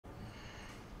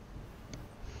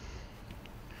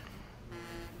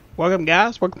Welcome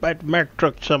guys, welcome back to American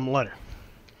Truck Simulator.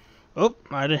 Oh,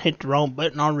 I didn't hit the wrong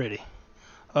button already.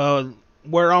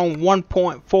 We're on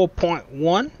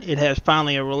 1.4.1. It has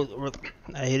finally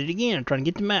I hit it again. I'm trying to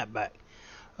get the map back.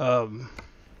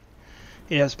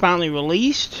 It has finally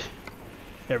released.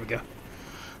 There we go.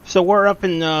 So we're up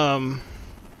in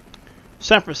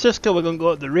San Francisco. We're gonna go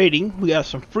up the rating. We got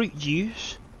some fruit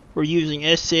juice. We're using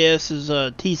SCS's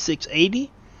T680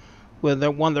 with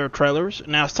one of their trailers.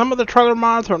 Now some of the trailer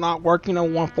mods are not working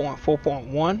on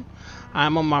 1.4.1.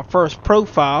 I'm on my first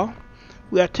profile.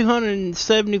 We got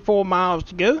 274 miles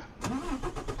to go. So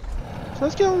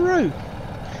let's get on the road.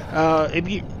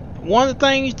 One of the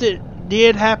things that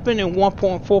did happen in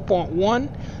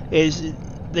 1.4.1 is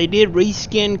they did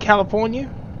reskin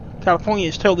California. California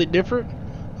is totally different.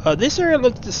 This area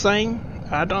looks the same.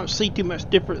 I don't see too much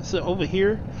difference over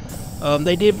here.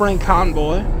 They did bring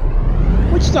Convoy,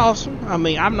 which is awesome. I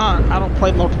mean, I don't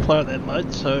play multiplayer that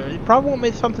much, so it probably won't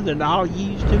be something that I'll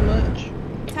use too much.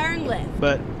 Turn left.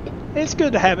 But it's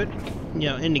good to have it, you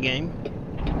know, in the game.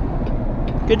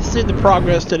 Good to see the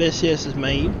progress that SCS has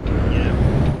made, you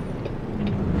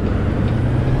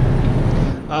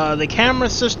know. The camera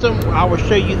system, I will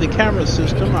show you the camera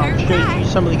system. I will show you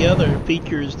some of the other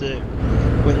features that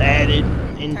was added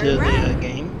into the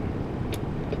game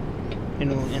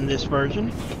in this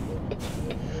version.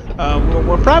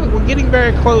 We're getting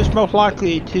very close, most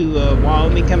likely, to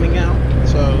Wyoming coming out,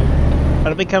 so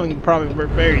that'll be coming probably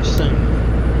very soon.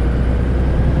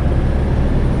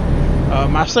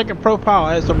 My second profile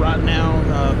as of right now,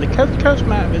 the coast to coast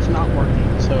map is not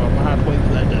working, so I'm gonna have to wait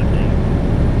for that to update.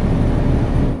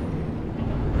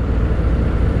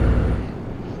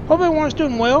 Hope everyone's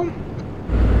doing well.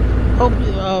 Hope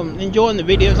enjoying the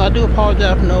videos. I do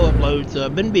apologize for no uploads.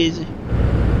 I've been busy.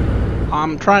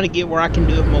 I'm trying to get where I can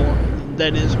do it more.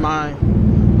 That is my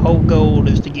whole goal,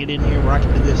 is to get in here where I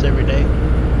can do this every day.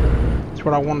 That's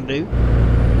what I want to do.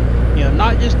 You know,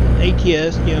 not just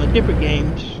ATS, you know, different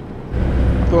games.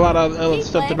 A lot of other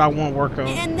stuff that I want to work on.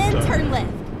 And then turn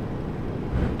left.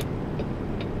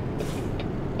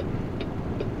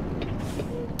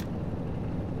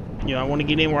 You know, I want to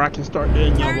get in where I can start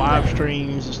doing, you know, live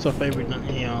streams and stuff every night,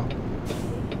 you know,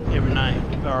 every night,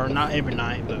 or not every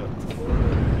night, but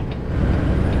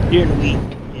during the week,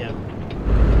 yeah.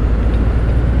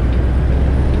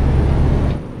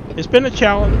 It's been a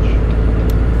challenge.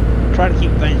 Try to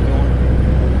keep things going.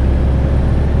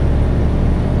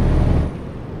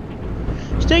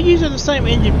 Still using the same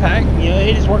engine pack. You know,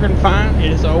 it is working fine.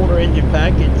 It is an older engine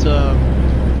pack. It's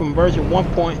from version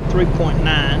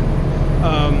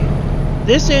 1.3.9.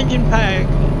 This engine pack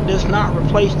does not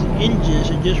replace the engines.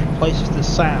 It just replaces the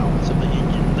sounds of the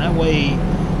engine. That way,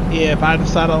 if I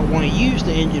decide I don't want to use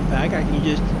the engine pack, I can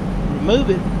just remove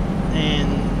it,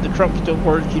 and the truck still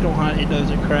works. You don't have, it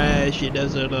doesn't crash. It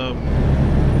doesn't.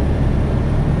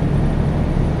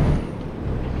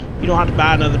 You don't have to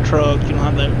buy another truck. You don't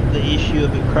have the issue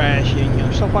of it crashing, you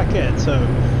know, stuff like that. So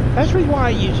that's the reason why I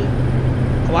use it.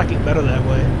 I like it better that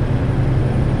way,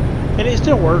 and it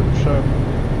still works. So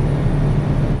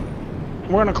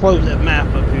we're gonna close that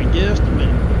map up here in just a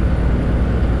minute.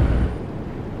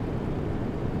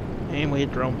 And we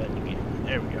hit the wrong button again.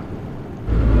 There we go.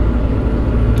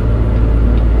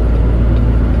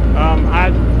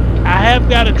 I have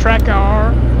got a tracker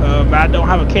R, but I don't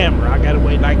have a camera. I gotta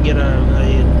wait till I get a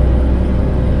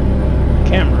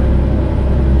camera,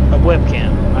 a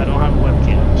webcam. I don't have a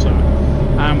webcam, so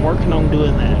I'm working on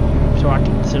doing that so I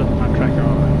can set up my tracker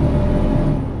R.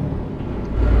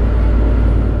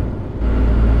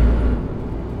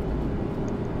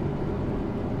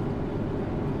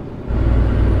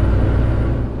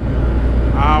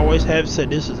 I always have said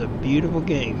this is a beautiful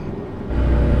game.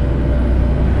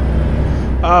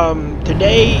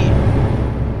 Today,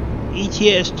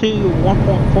 ETS 2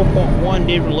 1.4.1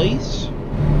 did release.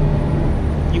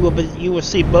 You will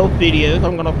see both videos.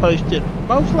 I'm gonna post it.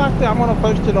 Most likely, I'm gonna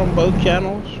post it on both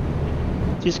channels.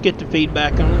 Just get the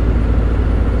feedback on it.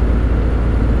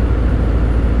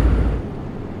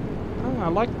 Oh, I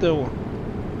like the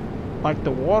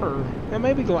water. It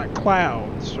may be like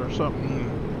clouds or something.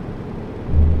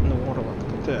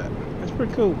 Look at that. That's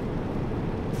pretty cool.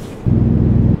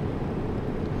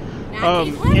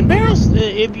 And Barris,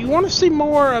 if you want to see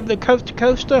more of the coast to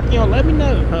coast stuff, you know, let me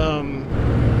know.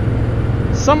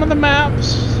 Some of the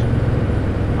maps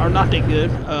are not that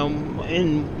good.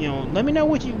 And you know, let me know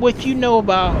what you know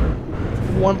about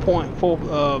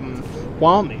 1.4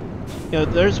 Wyoming. You know,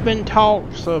 there's been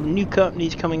talks of new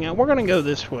companies coming out. We're gonna go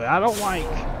this way. I don't like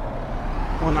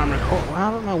when I'm recording. Well,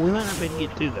 I don't know. We might not be able to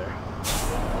get through there.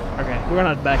 Okay, we're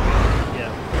gonna back up.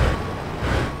 Yeah.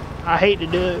 I hate to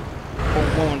do it.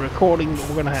 when recording, but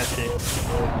we're gonna have to.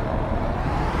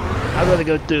 I'd rather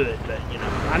go through it, but you know,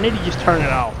 I need to just turn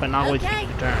it off and always keep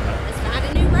it turned off. Let's find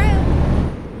a new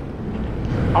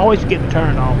route. I always get it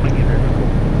turned off when I get ready to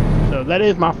record. So that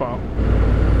is my fault.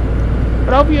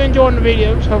 But I hope you're enjoying the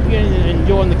videos. Hope you're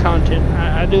enjoying the content.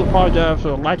 I do apologize for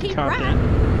the lack of content.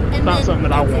 It's not something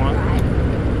that I want.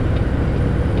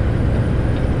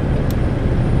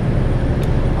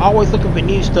 Always looking for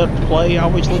new stuff to play.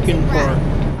 Always looking for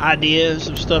ideas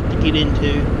of stuff to get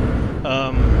into.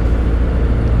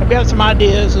 I've got some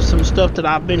ideas of some stuff that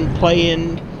I've been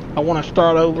playing. I want to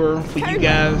start over for you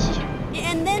guys.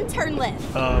 And then turn left.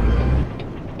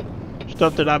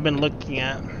 Stuff that I've been looking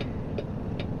at.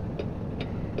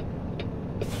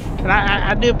 And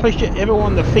I do appreciate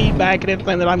everyone, the feedback and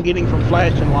everything that I'm getting from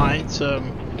flashing lights, you know,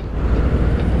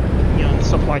 and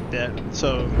stuff like that.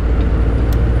 So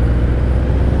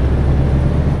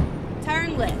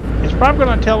turn left. It's probably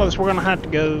going to tell us we're going to have to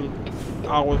go.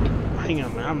 Oh, hang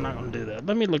on, man. I'm not going to do that.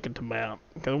 Let me look at the map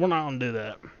because we're not going to do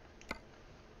that.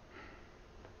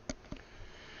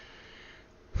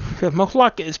 Because most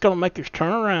likely it's going to make us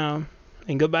turn around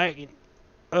and go back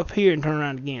up here and turn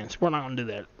around again. So we're not going to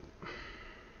do that.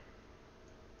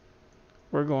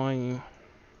 We're going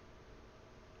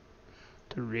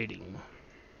to Reading.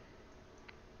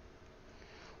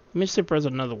 Let me see if there's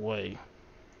another way.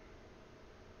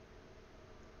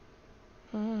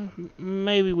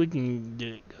 Maybe we can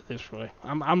do it, go this way.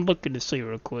 I'm looking to see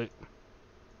real quick.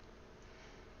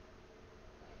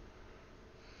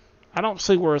 I don't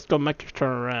see where it's gonna make us turn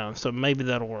around, so maybe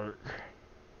that'll work.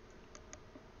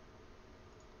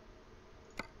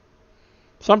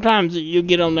 Sometimes you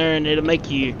get on there and it'll make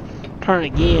you turn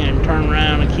again, turn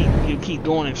around, and keep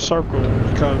going in circles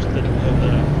because of the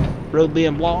road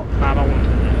being blocked. I don't want to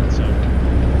do that. So.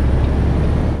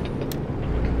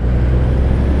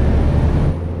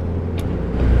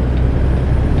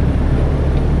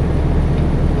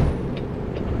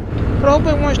 But I hope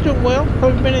everyone's doing well.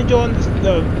 Hope you've been enjoying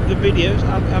the videos.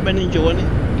 I've been enjoying it.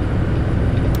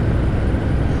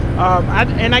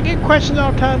 And I get questions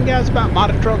all the time, guys, about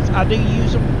modded trucks. I do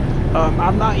use them.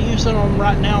 I'm not using them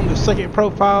right now on the second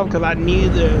profile because I knew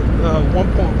the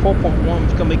 1.4.1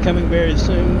 was going to be coming very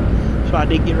soon. So I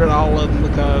did get rid of all of them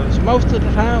because most of the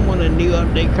time when a new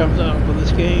update comes out for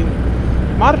this game,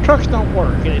 modded trucks don't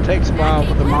work and it takes a while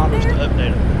for the modders to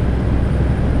update them.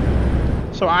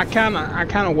 So I kind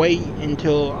of wait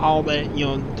until all that, you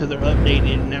know, until they're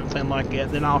updated and everything like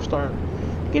that. Then I'll start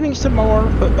getting some more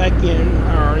put back in,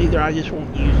 or either I just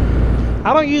won't use them.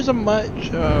 I don't use them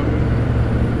much.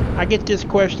 I get this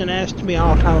question asked to me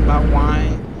all the time about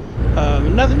why.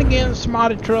 Nothing against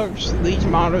modded trucks. These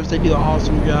modders, they do an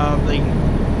awesome job. They,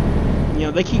 you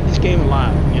know, they keep this game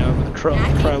alive. You know, the truck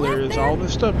trailers, all the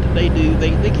stuff that they do, they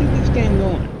keep this game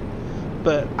going.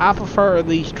 But I prefer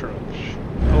these trucks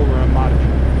over a modded truck.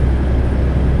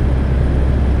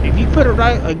 If you put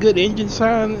a good engine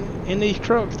sign in these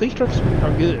trucks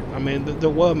are good. I mean, they're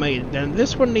well made. And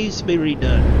this one needs to be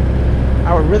redone.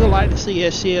 I would really like to see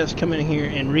SCS come in here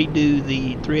and redo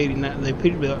the 389, the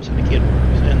Peterbilts and the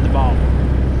Kidworks and the Volvo.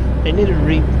 They need to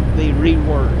be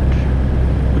reworked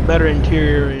with better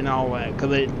interior and all that,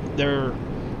 because they're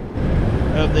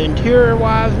the interior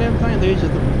wise and everything. These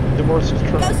are the worst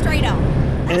trucks. Go straight on.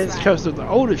 And it's because they're the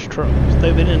oldest trucks.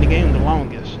 They've been in the game the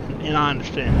longest, and I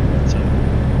understand that. So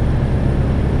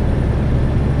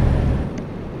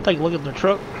take a look at the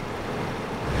truck.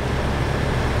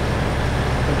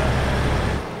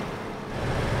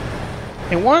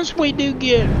 And once we do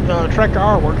get tracker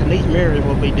artwork, and these mirrors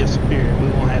will be disappearing, we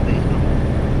won't have these no more.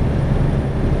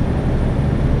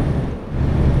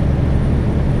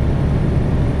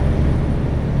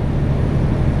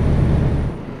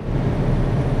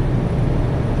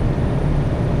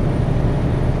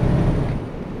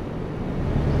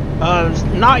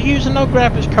 Not using no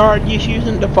graphics card, just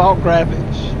using default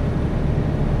graphics.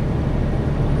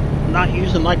 Not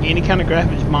using like any kind of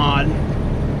graphics mod.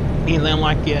 Anything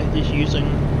like that, just using.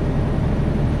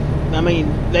 I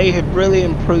mean, they have really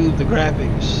improved the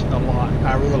graphics a lot.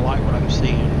 I really like what I'm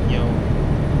seeing, you know.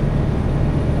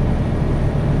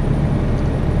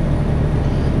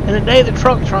 And today the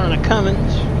truck's running a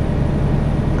Cummins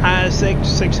ISX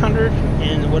 600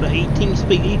 and with an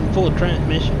 18-speed Eaton full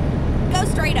transmission. Go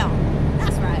straight on.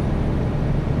 That's right.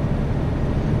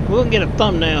 We'll get a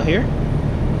thumbnail here.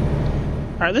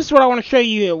 Alright, this is what I want to show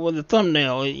you with the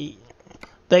thumbnail.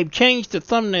 They've changed the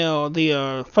thumbnail,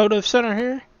 the photo center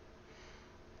here,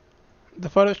 the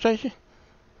photo station.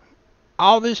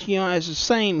 All this, you know, is the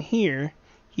same here.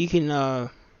 You can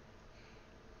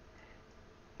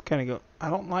kind of go. I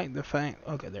don't like the fact.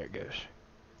 Okay, there it goes.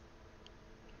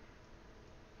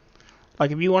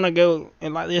 Like if you want to go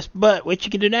and like this, but what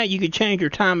you can do now, you can change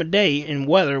your time of day and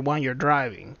weather while you're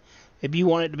driving. If you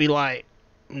want it to be like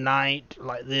night,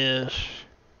 like this,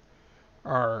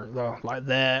 or like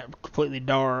that, completely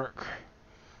dark,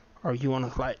 or you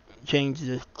want to like change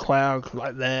the cloud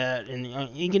like that, and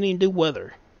you can even do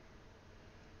weather.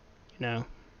 You know,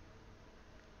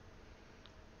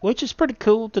 which is pretty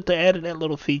cool that they added that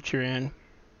little feature in.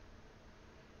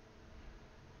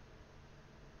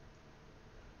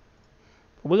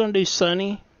 We're gonna do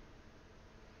sunny.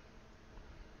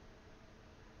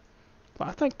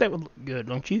 I think that would look good,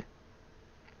 don't you?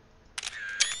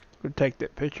 We'll take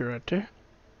that picture right there.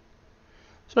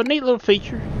 So a neat little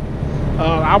feature.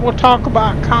 I will talk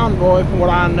about Convoy from what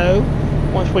I know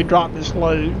once we drop this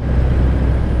load.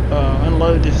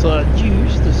 Unload this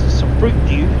juice. This is some fruit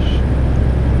juice.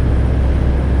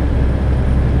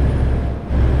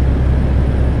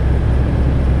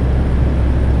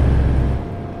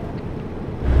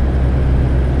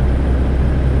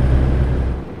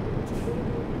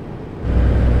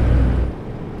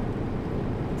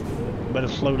 Better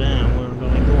slow down. We're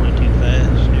going to be going too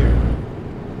fast here.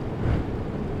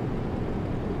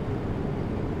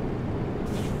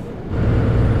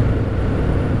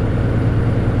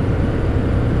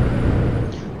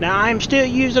 Now I'm still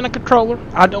using a controller.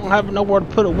 I don't have nowhere to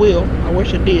put a wheel. I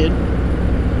wish I did.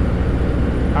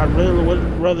 I really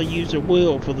would rather use a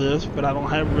wheel for this, but I don't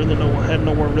have had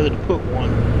nowhere really to put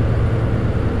one.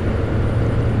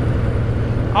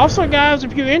 Also, guys,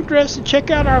 if you're interested, check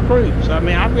out our groups. I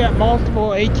mean, I've got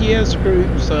multiple ATS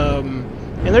groups, and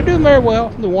they're doing very well.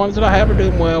 The ones that I have are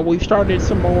doing well. We've started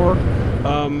some more.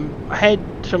 I had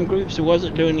some groups that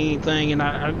wasn't doing anything, and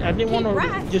I didn't want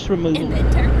to just remove them. And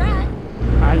then turn right.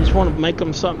 I just want to make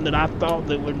them something that I thought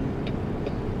that would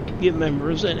get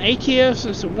members. And ATS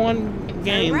is the one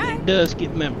game that does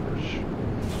get members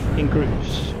in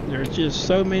groups. There's just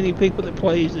so many people that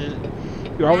plays it.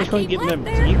 You're always going to get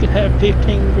members. You could have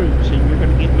 15 groups and you're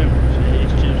going to get members.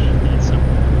 It's just that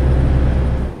simple.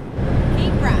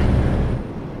 Keep right.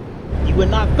 You would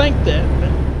not think that,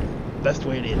 but that's the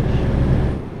way it is.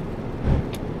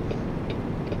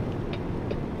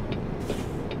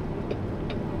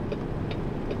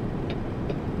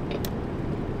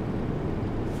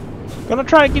 Gonna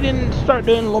try to get in and start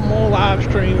doing a little more live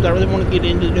streams. I really want to get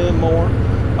into doing more.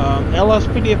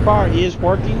 LSPDFR is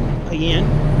working again.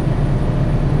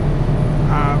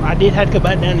 I did have to go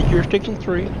back down to Jurisdiction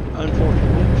 3,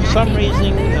 unfortunately. For some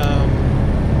reason,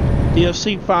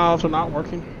 DLC files are not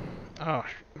working. Oh,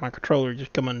 my controller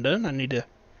just come undone. I need to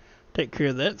take care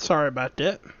of that. Sorry about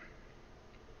that.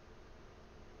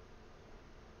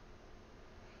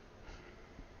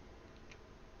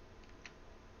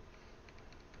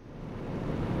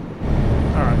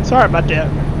 Alright, sorry about that.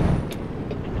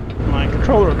 My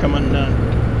controller come undone.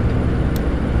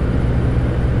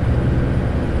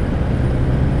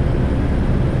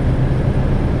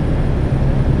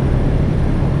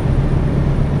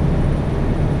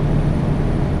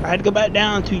 I had to go back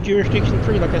down to Jurisdiction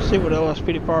 3, like I said, with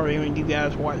LSPDFR, when you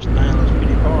guys watched the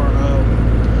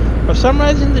LSPDFR. For some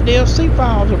reason, the DLC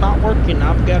files are not working.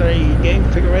 I've got a game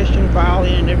configuration file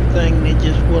in and everything, and it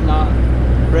just will not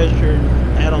register and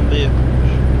add on vehicles.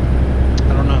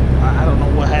 I don't know. I don't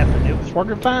know what happened. It was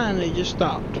working fine, and it just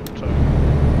stopped. So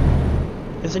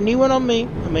it's a new one on me.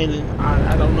 I mean,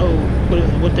 I don't know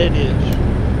what that is.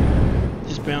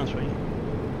 Just be honest with you.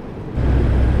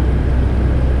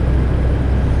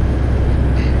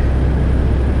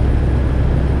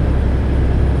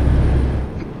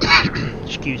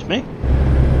 Excuse me.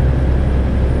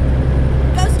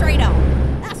 Go straight on.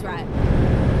 That's right.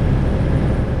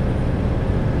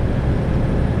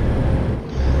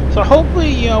 So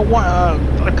hopefully,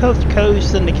 coast to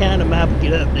coast and the Canada map will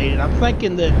get updated. I'm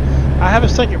thinking that I have a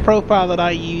second profile that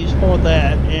I use for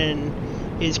that, and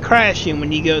it's crashing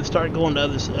when you start going to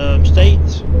other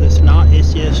states that's not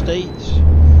SCS states.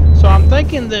 So I'm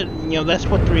thinking that that's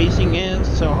what the reasoning is.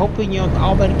 So hopefully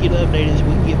all that'll get updated so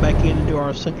we can get back in and do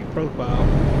our second profile.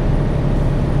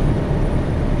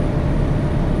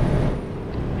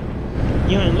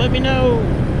 And let me know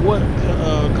what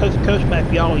coast to coast map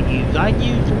y'all use. I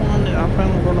use the one that I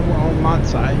found on mod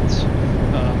sites.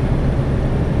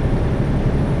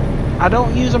 I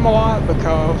don't use them a lot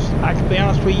because I can be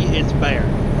honest with you, it's bad.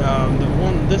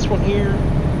 This one here,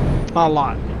 not a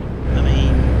lot. I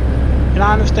mean, and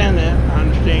I understand that. I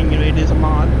understand, it is a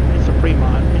mod. It's a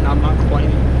pre-mod, and I'm not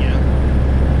complaining,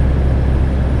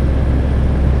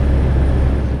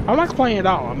 I'm not complaining at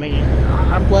all. I mean,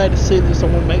 I'm glad to see that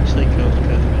someone makes the coast to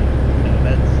coast map.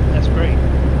 That's great.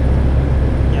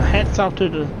 Hats off to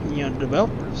the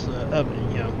developers of it.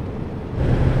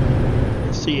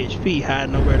 CHP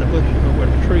hiding over in the bushes, over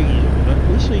the trees. Over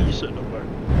there. We see you sitting over there.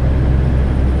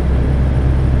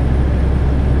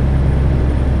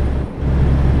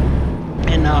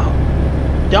 And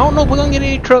don't know if we're gonna get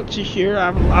any trucks this year. I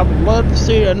would love to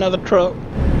see another truck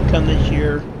come this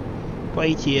year for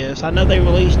ETS. I know they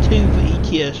released 2 for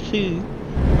ETS 2.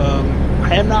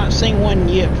 I have not seen one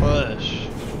yet for us.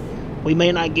 We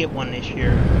may not get one this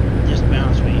year, just to be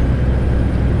honest with you.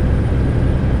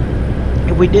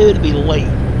 If we do, it'll be late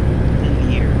in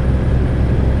the year.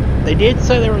 They did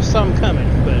say there was some coming,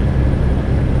 but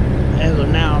as of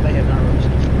now, they have not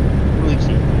released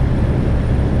it.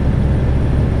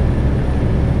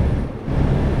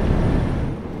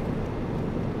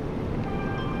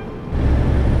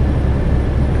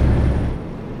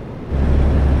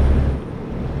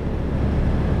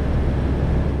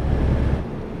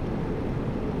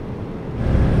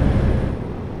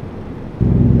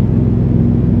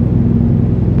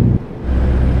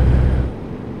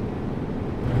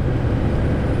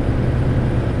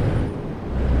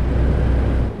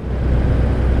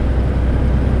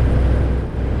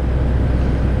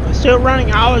 Still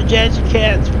running all of Jazzy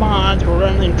Cat's mods. We're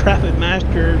running Traffic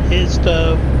Master, his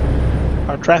stuff,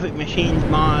 our Traffic Machines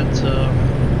mods.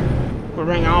 We're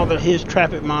running all of his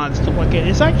traffic mods, stuff like that.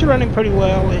 It's actually running pretty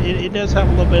well. It does have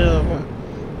a little bit of a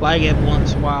lag every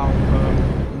once in a while.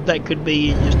 That could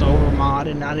be just over mod,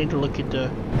 and I need to look at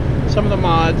some of the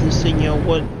mods and see,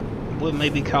 what may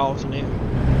be causing it.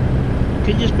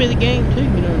 Could just be the game too,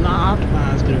 not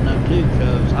optimized good enough too,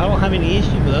 because I don't have any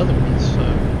issue with other ones.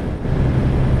 So.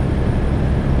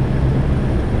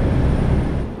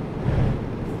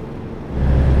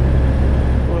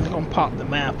 Pop the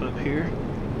map up here.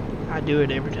 I do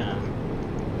it every time.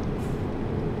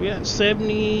 We got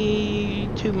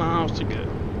 72 miles to go.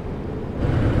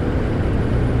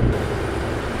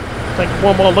 Take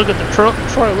one more look at the truck and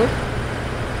trailer.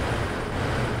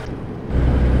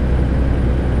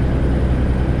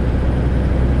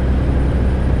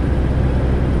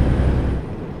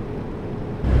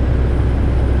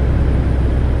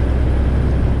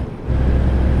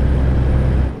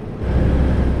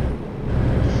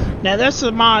 Now that's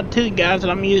the mod too, guys,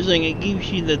 that I'm using. It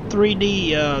gives you the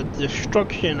 3D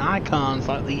destruction icons,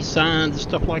 like these signs and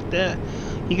stuff like that.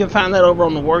 You can find that over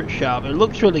on the workshop. It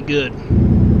looks really good.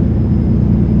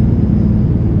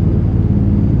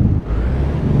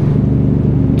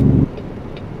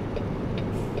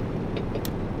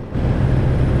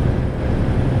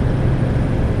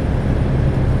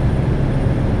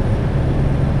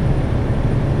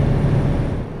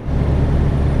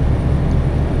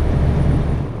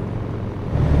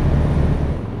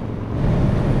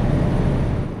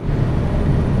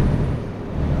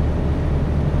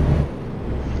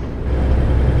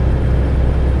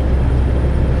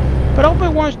 But I hope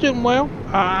everyone's doing well.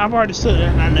 I've already said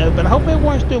that, I know, but I hope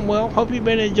everyone's doing well. Hope you've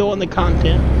been enjoying the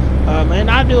content.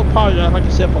 And I do apologize, like I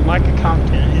said, for lack of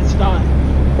content. It's not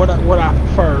what I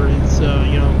prefer. It's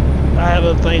I have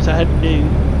other things I had to do.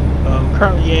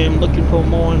 Currently, I am looking for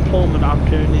more employment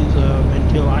opportunities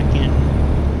until I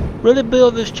can really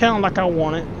build this channel like I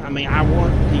want it. I mean, I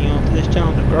want for this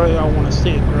channel to grow. I want to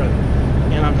see it grow,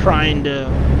 and I'm trying to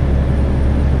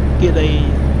get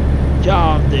a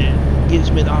job that gives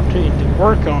me the opportunity to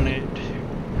work on it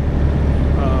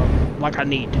like I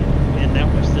need to. And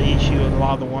that was the issue of a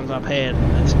lot of the ones I've had.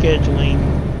 The scheduling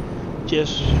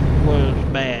just was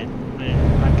bad,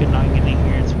 and I could not get in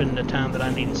here and spend the time that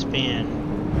I need to spend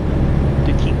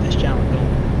to keep this channel going.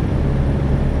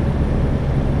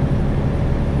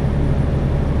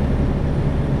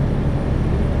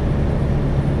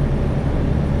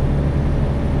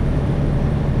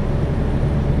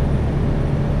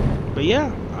 But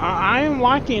yeah, I am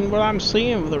liking what I'm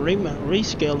seeing with the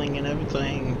rescaling and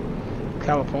everything.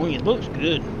 California, it looks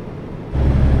good.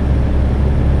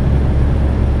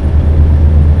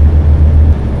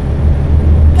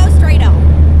 Go straight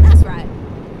on. That's right.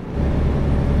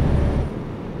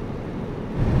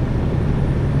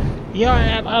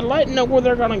 Yeah, I'd like to know where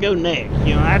they're going to go next.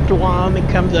 After Wyoming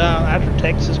comes out, after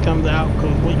Texas comes out,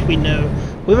 which we know.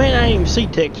 We may not even see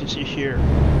Texas this year.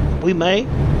 We may.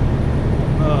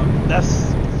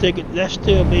 That's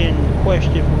still being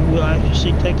questioned if we'll actually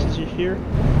see Texas this year.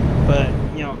 But,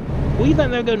 where do you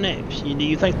think they'll go next? Do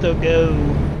you think they'll go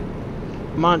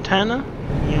Montana?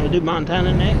 Do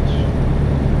Montana next?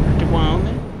 After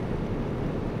Wyoming?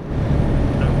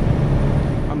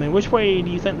 So, I mean, which way do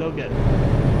you think they'll go?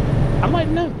 I'd like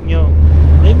to know.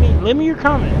 Leave me your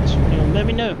comments. Let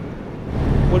me know.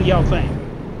 What do y'all think?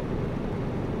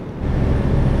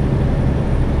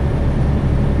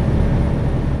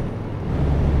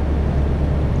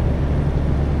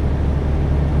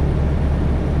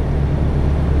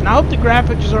 hope the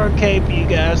graphics are okay for you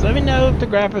guys. Let me know if the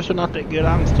graphics are not that good.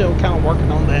 I'm still kind of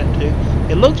working on that too.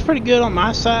 It looks pretty good on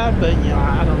my side, but you know,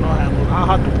 I don't know how it looks.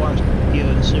 I'll have to watch the video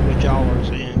and see what y'all are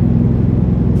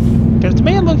seeing. Because to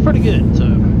me it looks pretty good, so.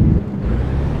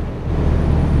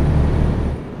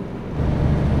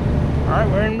 Alright,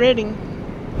 we're in Reading.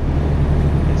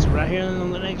 It's right here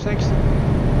on the next exit.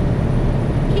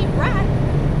 Keep right,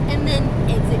 and then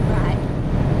exit right.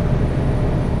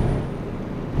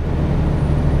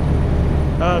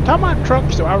 Talking about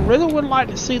trucks, though, I really would like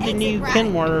to see the Exit new right.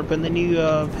 Kenworth and the new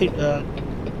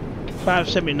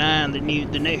 579,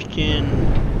 the next gen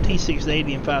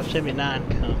T680 and 579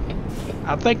 come.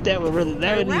 I think that would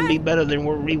even be better than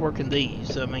we're reworking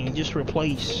these. I mean, just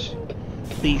replace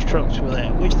these trucks with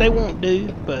that, which they won't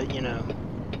do, but you know,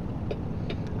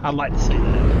 I'd like to see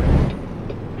that.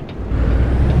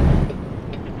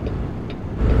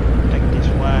 Take this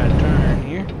wide turn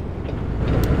here.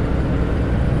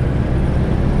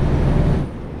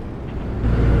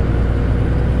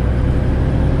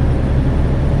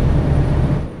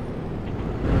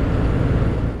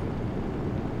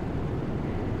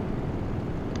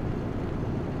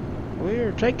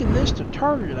 We're taking this to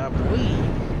Target, I believe.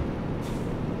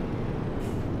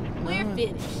 We're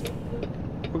finished.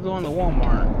 We're going to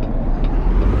Walmart.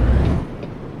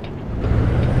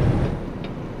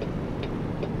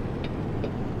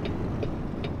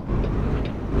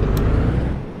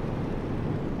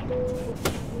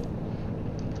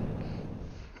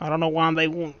 I don't know why they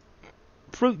want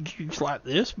fruit juice like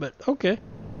this, but okay.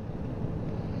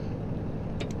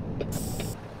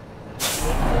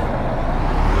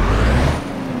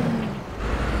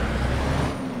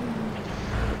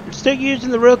 Still using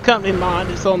the real company mine.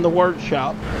 It's on the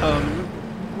workshop.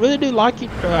 Really do like it.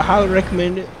 Highly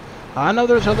recommend it. I know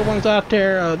there's other ones out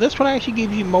there. This one actually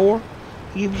gives you more.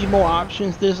 It gives you more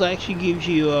options. This actually gives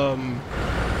you it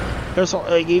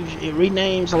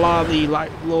renames a lot of the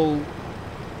like little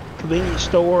convenience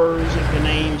stores. It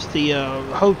renames the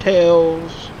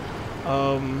hotels.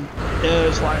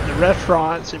 Does like the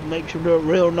restaurants. It makes you do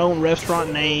real known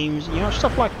restaurant names. You know,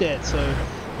 stuff like that. So.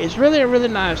 It's really a really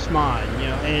nice mod, you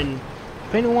know, and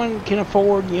if anyone can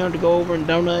afford, you know, to go over and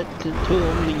donate to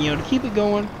them, you know, to keep it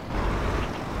going,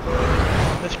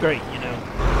 that's great, you know.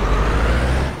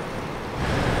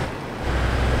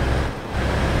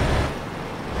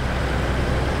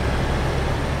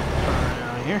 Turn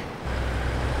around here.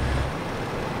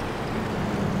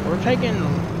 We're taking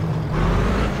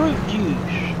fruit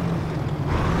juice.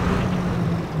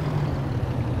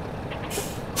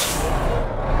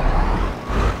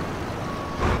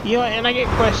 You know, and I get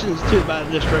questions too about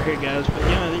this right here, guys. But you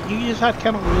know, you just have to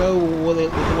kind of go with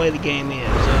it with the way the game is.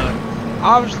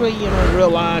 Obviously, you know, in real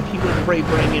life, you wouldn't bring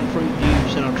in fruit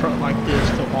juice in a truck like this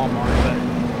to Walmart, but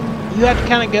you have to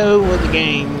kind of go with the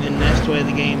game, and that's the way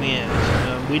the game is.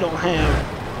 We don't have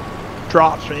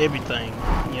drops for everything.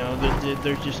 You know,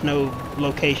 there's just no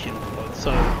location for it.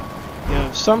 So, you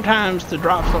know, sometimes the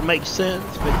drops don't make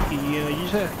sense, but you know, you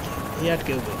have to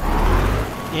go with it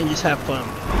and just have fun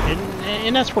with it.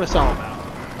 And that's what it's all about.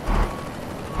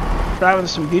 Driving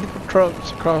some beautiful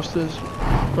trucks across this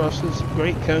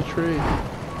great country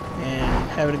and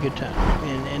having a good time.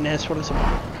 And that's what it's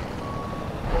about.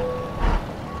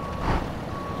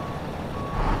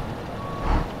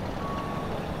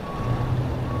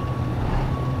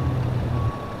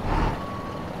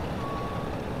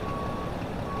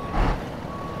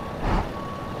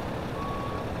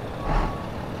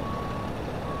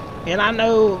 And I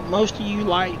know most of you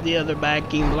like the other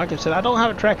backing, but like I said, I don't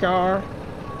have a track R,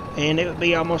 and it would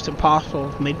be almost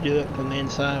impossible for me to do it from the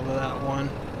inside without one.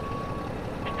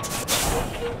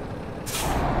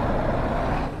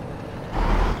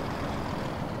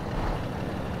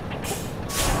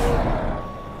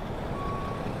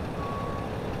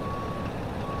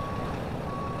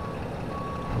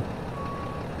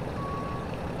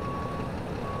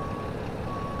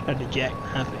 I had to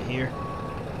jackknife it here.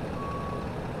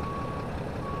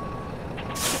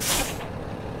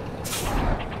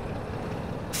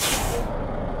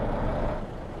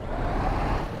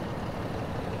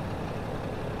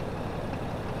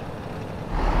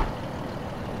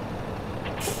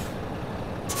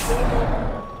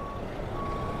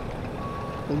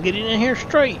 We'll get it in here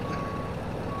straight.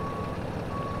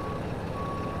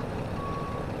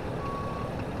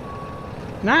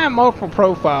 Now I have multiple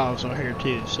profiles on here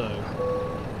too, so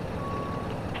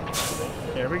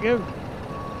there we go.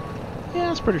 Yeah,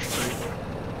 that's pretty straight.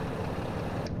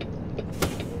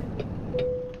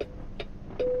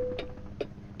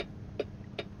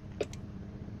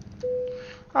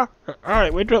 Alright,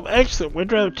 Alright, we drove excellent. We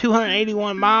drove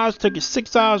 281 miles. Took us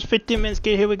 6 hours, 15 minutes to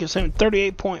get here. We consumed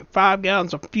 38.5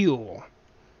 gallons of fuel.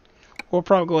 We'll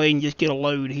probably go ahead and just get a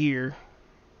load here.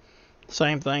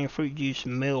 Same thing, fruit juice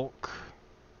and milk.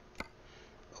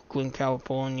 Oakland,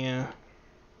 California.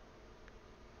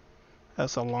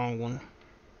 That's a long one.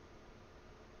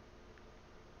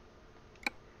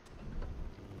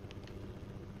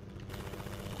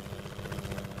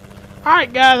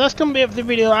 Alright guys, that's going to be it for the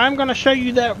video. I'm going to show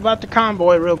you that about the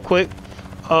convoy real quick.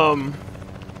 So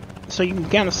you can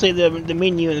kind of see the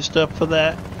menu and stuff for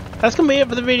that. That's going to be it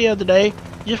for the video today.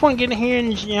 Just want to get in here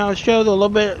and show a little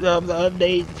bit of the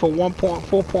update for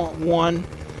 1.4.1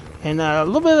 and a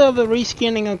little bit of the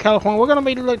reskinning of California. We're going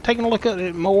to be taking a look at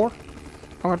it more.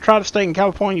 I'm going to try to stay in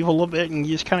California for a little bit and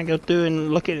just kind of go through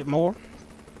and look at it more.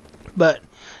 But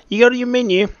you go to your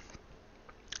menu.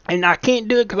 And I can't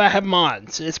do it because I have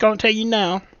mods. It's going to tell you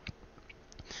now.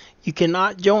 You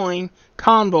cannot join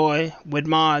Convoy with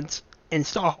mods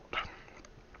installed.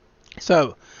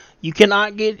 So, you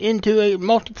cannot get into a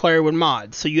multiplayer with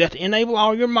mods. So, you have to enable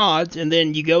all your mods. And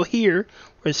then you go here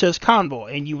where it says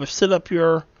Convoy. And you will set up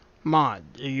your mod,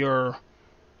 your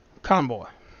Convoy.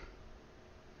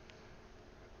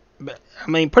 But, I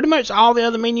mean, pretty much all the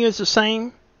other menu is the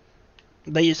same.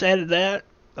 They just added that.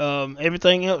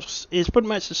 Everything else is pretty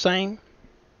much the same.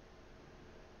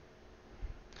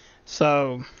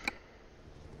 So,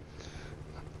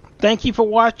 thank you for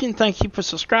watching, thank you for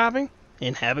subscribing,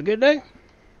 and have a good day.